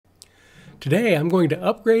Today I'm going to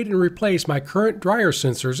upgrade and replace my current dryer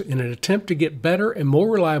sensors in an attempt to get better and more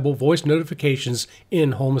reliable voice notifications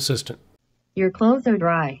in Home Assistant. Your clothes are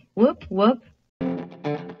dry. Whoop, whoop.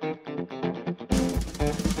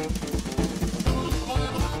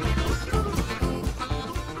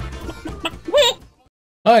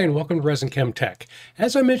 Hi and welcome to Res and Chem Tech.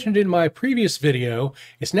 As I mentioned in my previous video,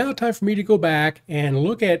 it's now time for me to go back and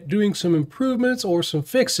look at doing some improvements or some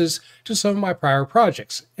fixes to some of my prior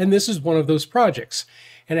projects. And this is one of those projects.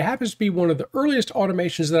 And it happens to be one of the earliest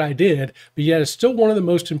automations that I did, but yet it's still one of the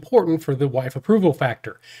most important for the wife approval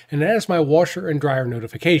factor. And that is my washer and dryer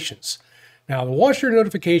notifications. Now, the washer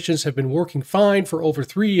notifications have been working fine for over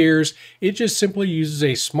 3 years. It just simply uses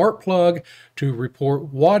a smart plug to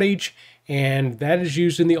report wattage, and that is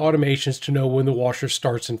used in the automations to know when the washer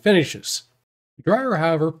starts and finishes. The dryer,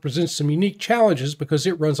 however, presents some unique challenges because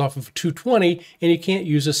it runs off of 220 and you can't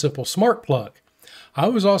use a simple smart plug. I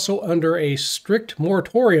was also under a strict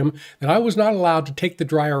moratorium that I was not allowed to take the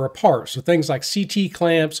dryer apart, so things like CT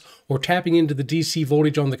clamps or tapping into the DC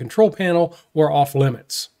voltage on the control panel were off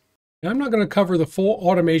limits. Now, I'm not going to cover the full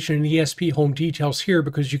automation and ESPHome details here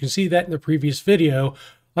because you can see that in the previous video.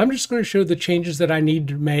 I'm just going to show the changes that I need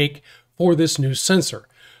to make for this new sensor.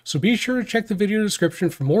 So be sure to check the video description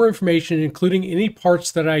for more information, including any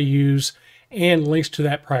parts that I use and links to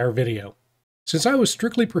that prior video. Since I was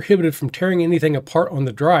strictly prohibited from tearing anything apart on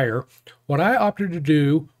the dryer, what I opted to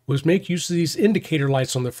do was make use of these indicator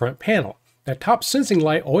lights on the front panel. That top sensing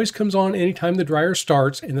light always comes on anytime the dryer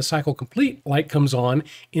starts, and the cycle complete light comes on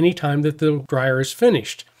anytime that the dryer is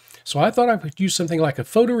finished. So I thought I could use something like a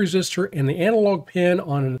photoresistor and the analog pin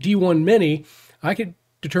on a D1 Mini. I could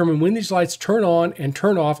determine when these lights turn on and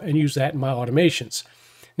turn off and use that in my automations.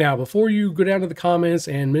 Now, before you go down to the comments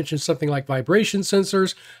and mention something like vibration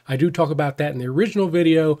sensors, I do talk about that in the original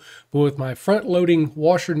video, but with my front loading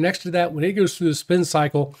washer next to that, when it goes through the spin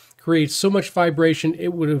cycle, creates so much vibration,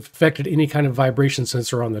 it would have affected any kind of vibration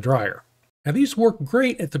sensor on the dryer. Now, these work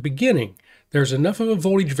great at the beginning. There's enough of a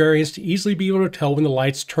voltage variance to easily be able to tell when the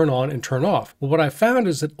lights turn on and turn off. But what I found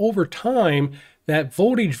is that over time, that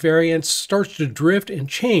voltage variance starts to drift and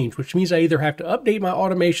change, which means I either have to update my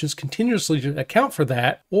automations continuously to account for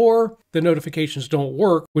that, or the notifications don't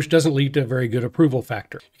work, which doesn't lead to a very good approval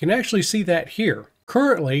factor. You can actually see that here.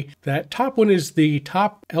 Currently, that top one is the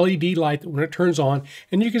top LED light that when it turns on,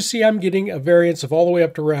 and you can see I'm getting a variance of all the way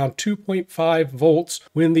up to around 2.5 volts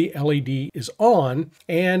when the LED is on,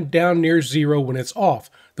 and down near 0 when it's off.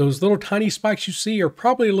 Those little tiny spikes you see are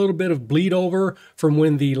probably a little bit of bleed over from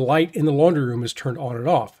when the light in the laundry room is turned on and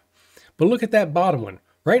off. But look at that bottom one.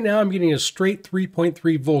 Right now I'm getting a straight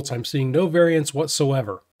 3.3 volts. I'm seeing no variance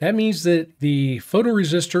whatsoever. That means that the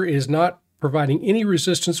photoresistor is not providing any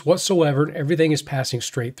resistance whatsoever, and everything is passing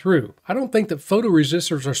straight through. I don't think that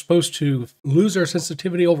photoresistors are supposed to lose their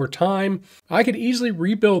sensitivity over time. I could easily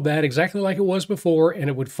rebuild that exactly like it was before, and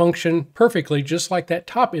it would function perfectly just like that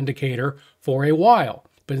top indicator for a while.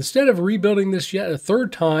 But instead of rebuilding this yet a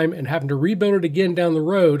third time and having to rebuild it again down the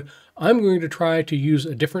road, I'm going to try to use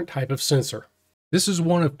a different type of sensor. This is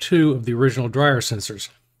one of two of the original dryer sensors.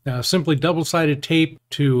 Now, simply double-sided tape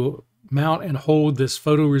to mount and hold this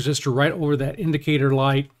photoresistor right over that indicator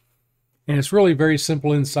light. And it's really very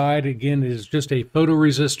simple inside. Again, it is just a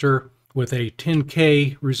photoresistor with a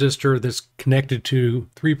 10K resistor that's connected to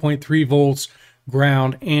 3.3 volts,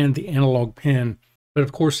 ground, and the analog pin. But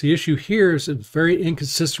of course, the issue here is it's very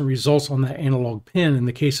inconsistent results on that analog pin. In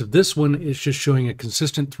the case of this one, it's just showing a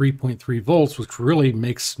consistent 3.3 volts, which really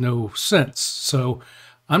makes no sense. So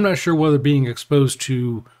I'm not sure whether being exposed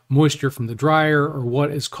to moisture from the dryer or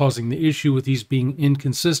what is causing the issue with these being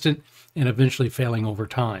inconsistent and eventually failing over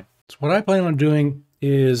time. So what I plan on doing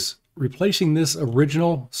is replacing this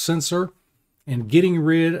original sensor and getting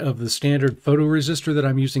rid of the standard photoresistor that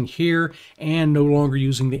I'm using here and no longer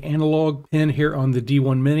using the analog pin here on the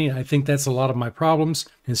D1 Mini. I think that's a lot of my problems.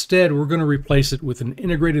 Instead, we're going to replace it with an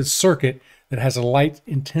integrated circuit that has a light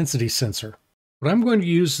intensity sensor. What I'm going to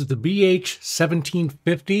use is the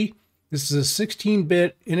BH1750. This is a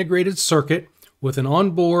 16-bit integrated circuit with an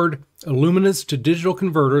onboard luminance to digital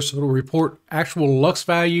converter, so it'll report actual lux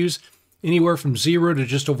values anywhere from 0 to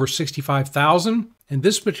just over 65,000. And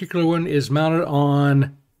this particular one is mounted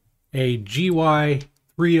on a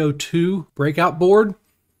GY302 breakout board.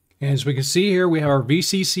 And as we can see here, we have our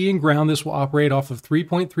VCC and ground. This will operate off of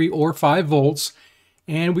 3.3 or 5 volts.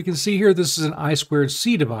 And we can see here this is an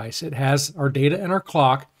I2C device. It has our data and our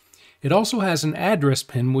clock. It also has an address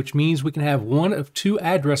pin, which means we can have one of two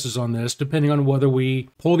addresses on this, depending on whether we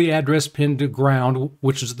pull the address pin to ground,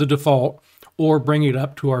 which is the default, or bring it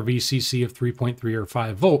up to our VCC of 3.3 or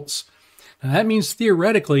 5 volts. Now that means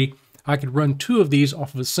theoretically, I could run 2 of these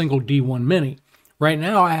off of a single D1 Mini. Right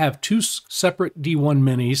now I have 2 separate D1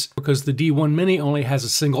 Minis because the D1 Mini only has a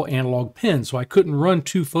single analog pin, so I couldn't run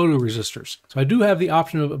 2 photoresistors. So I do have the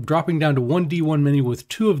option of dropping down to 1 D1 Mini with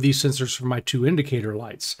 2 of these sensors for my 2 indicator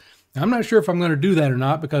lights. Now, I'm not sure if I'm going to do that or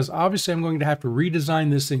not, because obviously I'm going to have to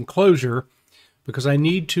redesign this enclosure because I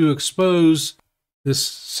need to expose this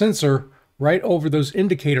sensor right over those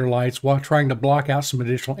indicator lights while trying to block out some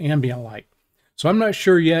additional ambient light. So I'm not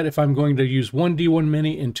sure yet if I'm going to use 1 D1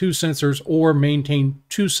 Mini and 2 sensors or maintain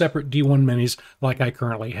 2 separate D1 Minis like I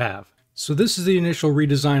currently have. So this is the initial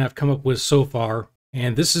redesign I've come up with so far.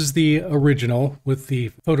 And this is the original with the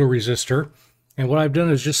photoresistor. And what I've done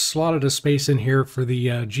is just slotted a space in here for the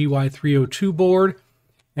GY302 board.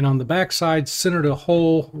 And on the back side, centered a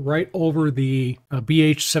hole right over the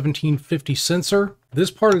BH1750 sensor. This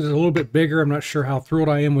part is a little bit bigger. I'm not sure how thrilled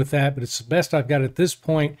I am with that, but it's the best I've got at this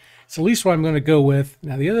point. It's at least what I'm going to go with.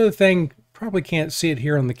 Now, the other thing, probably can't see it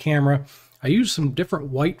here on the camera, I used some different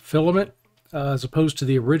white filament as opposed to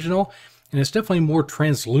the original, and it's definitely more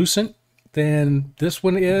translucent than this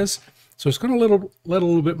one is. So it's going to let a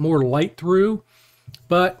little bit more light through.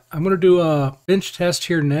 But I'm going to do a bench test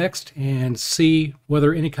here next and see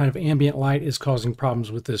whether any kind of ambient light is causing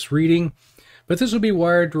problems with this reading. But this will be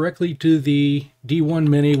wired directly to the D1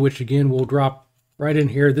 Mini, which again will drop right in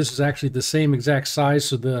here. This is actually the same exact size,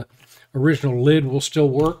 so the original lid will still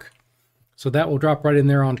work. So that will drop right in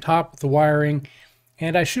there on top with the wiring.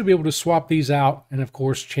 And I should be able to swap these out and, of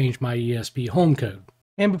course, change my ESPHome code.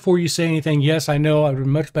 And before you say anything, yes, I know I would be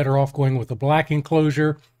much better off going with a black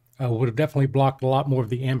enclosure. Would have definitely blocked a lot more of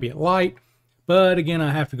the ambient light. But again,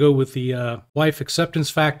 I have to go with the wife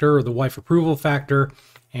acceptance factor or the wife approval factor.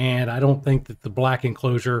 And I don't think that the black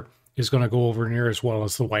enclosure is going to go over near as well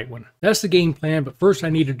as the white one. That's the game plan, but first I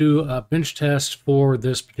need to do a bench test for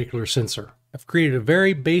this particular sensor. I've created a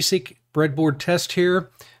very basic breadboard test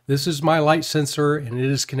here. This is my light sensor, and it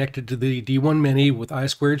is connected to the D1 Mini with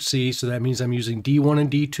I2C, so that means I'm using D1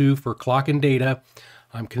 and D2 for clock and data.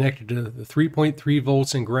 I'm connected to the 3.3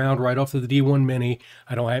 volts and ground right off of the D1 Mini.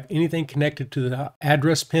 I don't have anything connected to the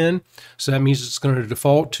address pin, so that means it's going to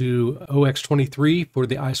default to OX23 for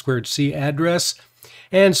the I2C address.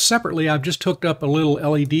 And separately, I've just hooked up a little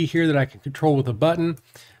LED here that I can control with a button.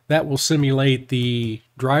 That will simulate the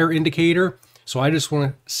dryer indicator. So I just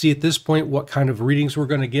want to see at this point what kind of readings we're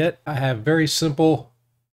going to get. I have very simple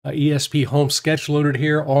ESPHome sketch loaded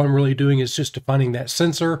here. All I'm really doing is just defining that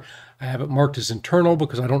sensor. I have it marked as internal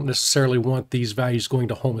because I don't necessarily want these values going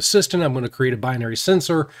to Home Assistant. I'm going to create a binary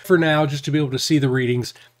sensor for now just to be able to see the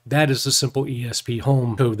readings. That is the simple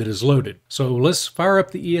ESPHome code that is loaded. So let's fire up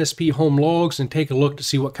the ESPHome logs and take a look to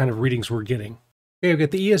see what kind of readings we're getting. Okay, I've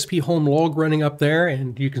got the ESPHome log running up there,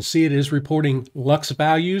 and you can see it is reporting lux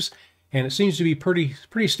values. And it seems to be pretty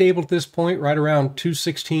stable at this point, right around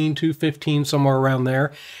 216, 215, somewhere around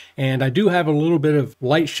there. And I do have a little bit of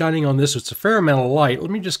light shining on this. It's a fair amount of light.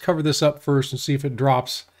 Let me just cover this up first and see if it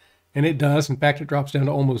drops. And it does. In fact, it drops down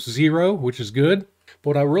to almost 0, which is good. But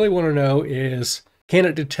what I really want to know is, can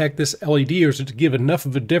it detect this LED, or does it give enough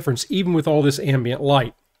of a difference even with all this ambient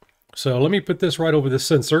light? So let me put this right over the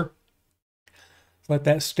sensor. Let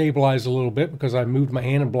that stabilize a little bit because I moved my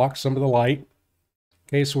hand and blocked some of the light.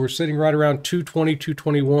 Okay, so we're sitting right around 220,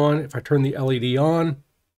 221. If I turn the LED on,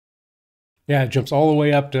 yeah, it jumps all the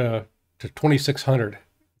way up to 2600.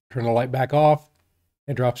 Turn the light back off,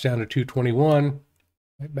 it drops down to 221,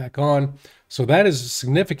 right back on. So that is a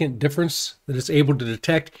significant difference that it's able to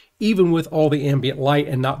detect even with all the ambient light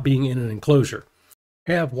and not being in an enclosure.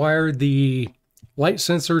 I have wired the light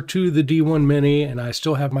sensor to the D1 Mini, and I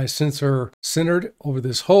still have my sensor centered over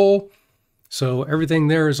this hole. So everything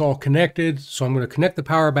there is all connected. So I'm going to connect the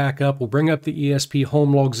power back up. We'll bring up the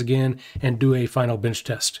ESPHome logs again and do a final bench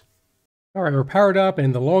test. All right, we're powered up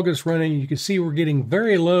and the log is running. You can see we're getting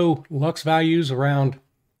very low lux values, around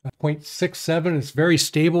 0.67. It's very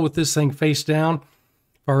stable with this thing face down.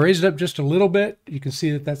 If I raise it up just a little bit, you can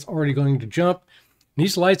see that that's already going to jump.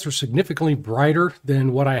 These lights are significantly brighter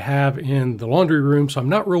than what I have in the laundry room, so I'm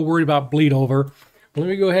not real worried about bleed over. But let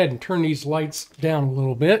me go ahead and turn these lights down a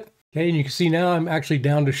little bit. Okay, and you can see now I'm actually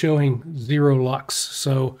down to showing 0 lux.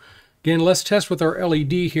 So again, let's test with our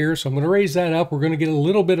LED here. So I'm going to raise that up. We're going to get a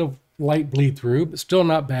little bit of light bleed through, but still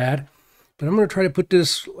not bad. But I'm going to try to put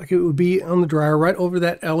this like it would be on the dryer right over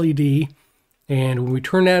that LED. And when we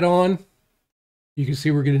turn that on, you can see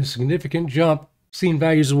we're getting a significant jump. Seeing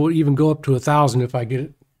values will even go up to 1,000 if I get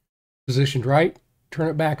it positioned right. Turn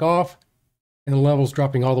it back off, and the level's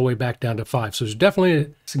dropping all the way back down to 5. So there's definitely a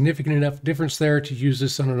significant enough difference there to use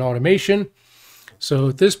this on an automation. So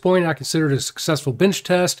at this point, I consider it a successful bench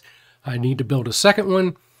test. I need to build a second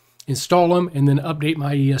one. install them, and then update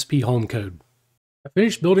my ESPHome code. I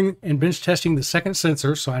finished building and bench testing the second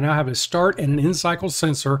sensor, so I now have a start and an in-cycle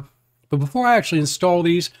sensor. But before I actually install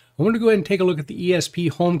these, I want to go ahead and take a look at the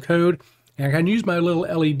ESPHome code, and I can use my little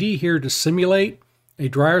LED here to simulate a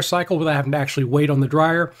dryer cycle without having to actually wait on the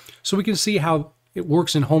dryer, so we can see how it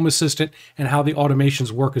works in Home Assistant and how the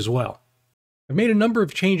automations work as well. I've made a number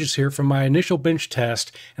of changes here from my initial bench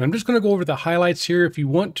test, and I'm just going to go over the highlights here. If you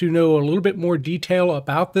want to know a little bit more detail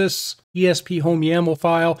about this ESPHome YAML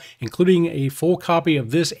file, including a full copy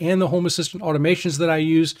of this and the Home Assistant automations that I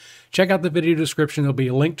use, check out the video description. There'll be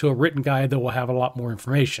a link to a written guide that will have a lot more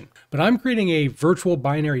information. But I'm creating a virtual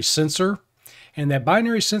binary sensor, and that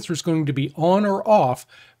binary sensor is going to be on or off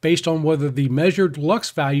based on whether the measured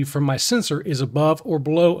lux value from my sensor is above or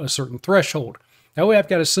below a certain threshold. That way I've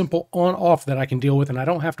got a simple on-off that I can deal with, and I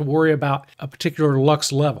don't have to worry about a particular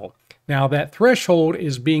lux level. Now that threshold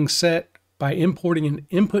is being set by importing an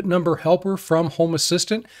input number helper from Home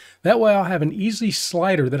Assistant. That way I'll have an easy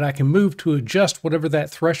slider that I can move to adjust whatever that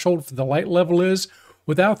threshold for the light level is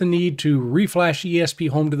without the need to reflash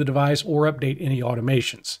ESPHome to the device or update any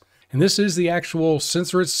automations. And this is the actual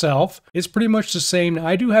sensor itself. It's pretty much the same. Now,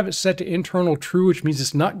 I do have it set to internal true, which means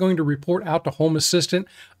it's not going to report out to Home Assistant.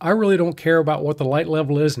 I really don't care about what the light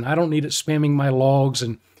level is, and I don't need it spamming my logs.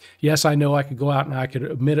 And yes, I know I could go out and I could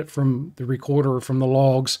omit it from the recorder or from the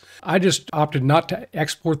logs. I just opted not to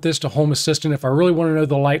export this to Home Assistant. If I really want to know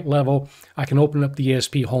the light level, I can open up the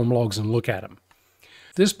ESPHome logs and look at them.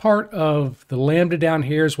 This part of the lambda down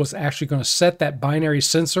here is what's actually going to set that binary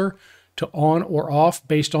sensor to on or off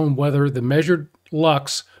based on whether the measured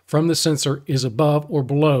lux from the sensor is above or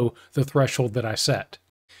below the threshold that I set.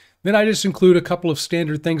 Then I just include a couple of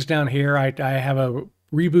standard things down here. I have a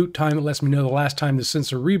reboot time that lets me know the last time the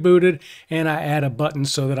sensor rebooted, and I add a button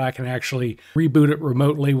so that I can actually reboot it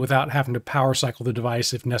remotely without having to power cycle the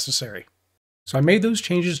device if necessary. So I made those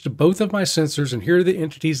changes to both of my sensors, and here are the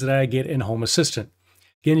entities that I get in Home Assistant.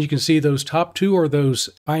 Again, you can see those top two are those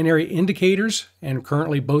binary indicators, and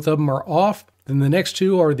currently both of them are off. Then the next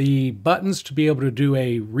two are the buttons to be able to do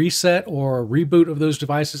a reset or a reboot of those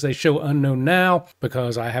devices. They show unknown now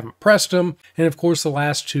because I haven't pressed them. And of course, the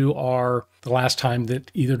last two are the last time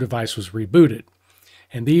that either device was rebooted.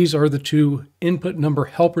 And these are the two input number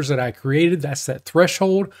helpers that I created. That's that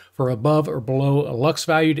threshold for above or below a lux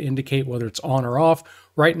value to indicate whether it's on or off.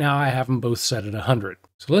 Right now, I have them both set at 100.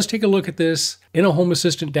 So let's take a look at this in a Home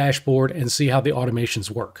Assistant dashboard and see how the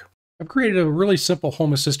automations work. I've created a really simple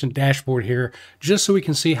Home Assistant dashboard here just so we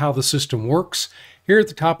can see how the system works. Here at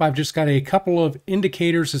the top, I've just got a couple of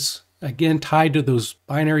indicators that's again tied to those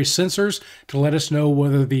binary sensors to let us know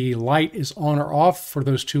whether the light is on or off for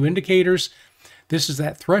those two indicators. This is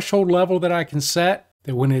that threshold level that I can set,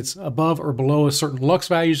 that when it's above or below a certain lux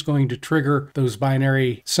value is going to trigger those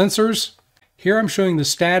binary sensors. Here I'm showing the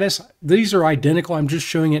status. These are identical. I'm just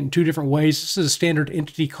showing it in two different ways. This is a standard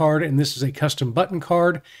entity card, and this is a custom button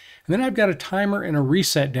card. And then I've got a timer and a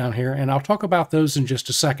reset down here, and I'll talk about those in just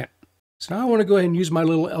a second. So now I want to go ahead and use my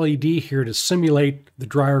little LED here to simulate the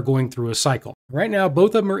dryer going through a cycle. Right now,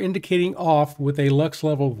 both of them are indicating off with a lux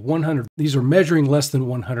level of 100. These are measuring less than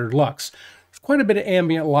 100 lux. There's quite a bit of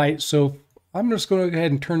ambient light, so I'm just going to go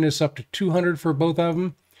ahead and turn this up to 200 for both of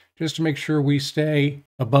them, just to make sure we stay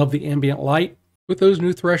above the ambient light. With those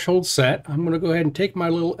new thresholds set, I'm going to go ahead and take my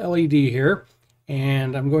little LED here,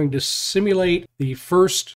 and I'm going to simulate the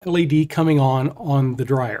first LED coming on the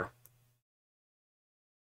dryer.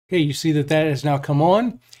 Okay, you see that that has now come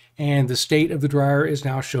on, and the state of the dryer is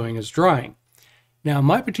now showing as drying. Now, in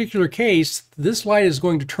my particular case, this light is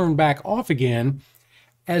going to turn back off again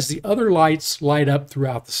as the other lights light up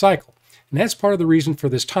throughout the cycle. And that's part of the reason for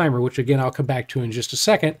this timer, which again, I'll come back to in just a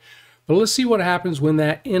second. But let's see what happens when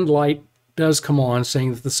that end light does come on,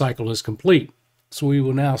 saying that the cycle is complete. So we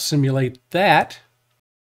will now simulate that.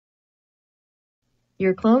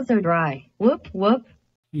 Your clothes are dry. Whoop, whoop.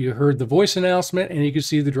 You heard the voice announcement, and you can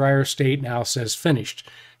see the dryer state now says finished.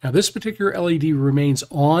 Now this particular LED remains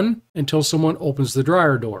on until someone opens the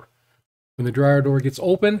dryer door. When the dryer door gets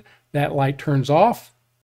open, that light turns off,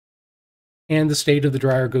 and the state of the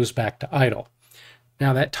dryer goes back to idle.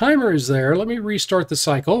 Now that timer is there. Let me restart the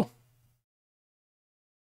cycle.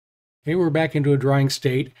 Okay, we're back into a drying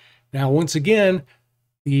state. Now, once again,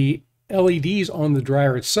 the LEDs on the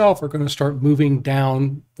dryer itself are going to start moving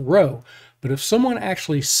down the row. But if someone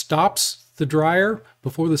actually stops the dryer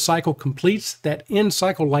before the cycle completes, that end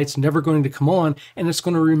cycle light's never going to come on, and it's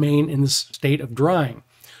going to remain in the state of drying.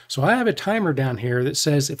 So I have a timer down here that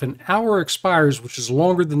says if an hour expires, which is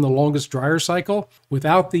longer than the longest dryer cycle,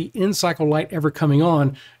 without the end cycle light ever coming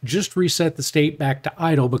on, just reset the state back to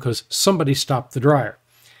idle because somebody stopped the dryer.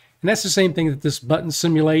 And that's the same thing that this button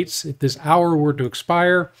simulates. If this hour were to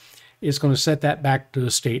expire, it's going to set that back to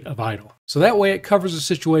a state of idle. So that way it covers the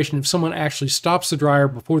situation if someone actually stops the dryer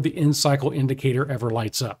before the end cycle indicator ever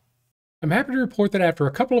lights up. I'm happy to report that after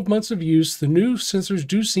a couple of months of use, the new sensors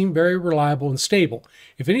do seem very reliable and stable.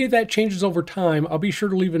 If any of that changes over time, I'll be sure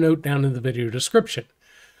to leave a note down in the video description.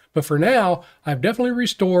 But for now, I've definitely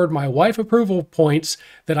restored my wife approval points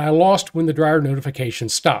that I lost when the dryer notification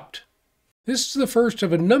stopped. This is the first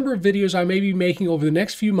of a number of videos I may be making over the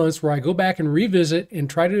next few months where I go back and revisit and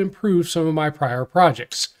try to improve some of my prior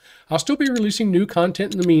projects. I'll still be releasing new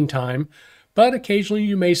content in the meantime, but occasionally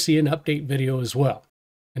you may see an update video as well.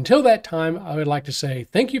 Until that time, I would like to say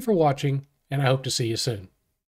thank you for watching, and I hope to see you soon.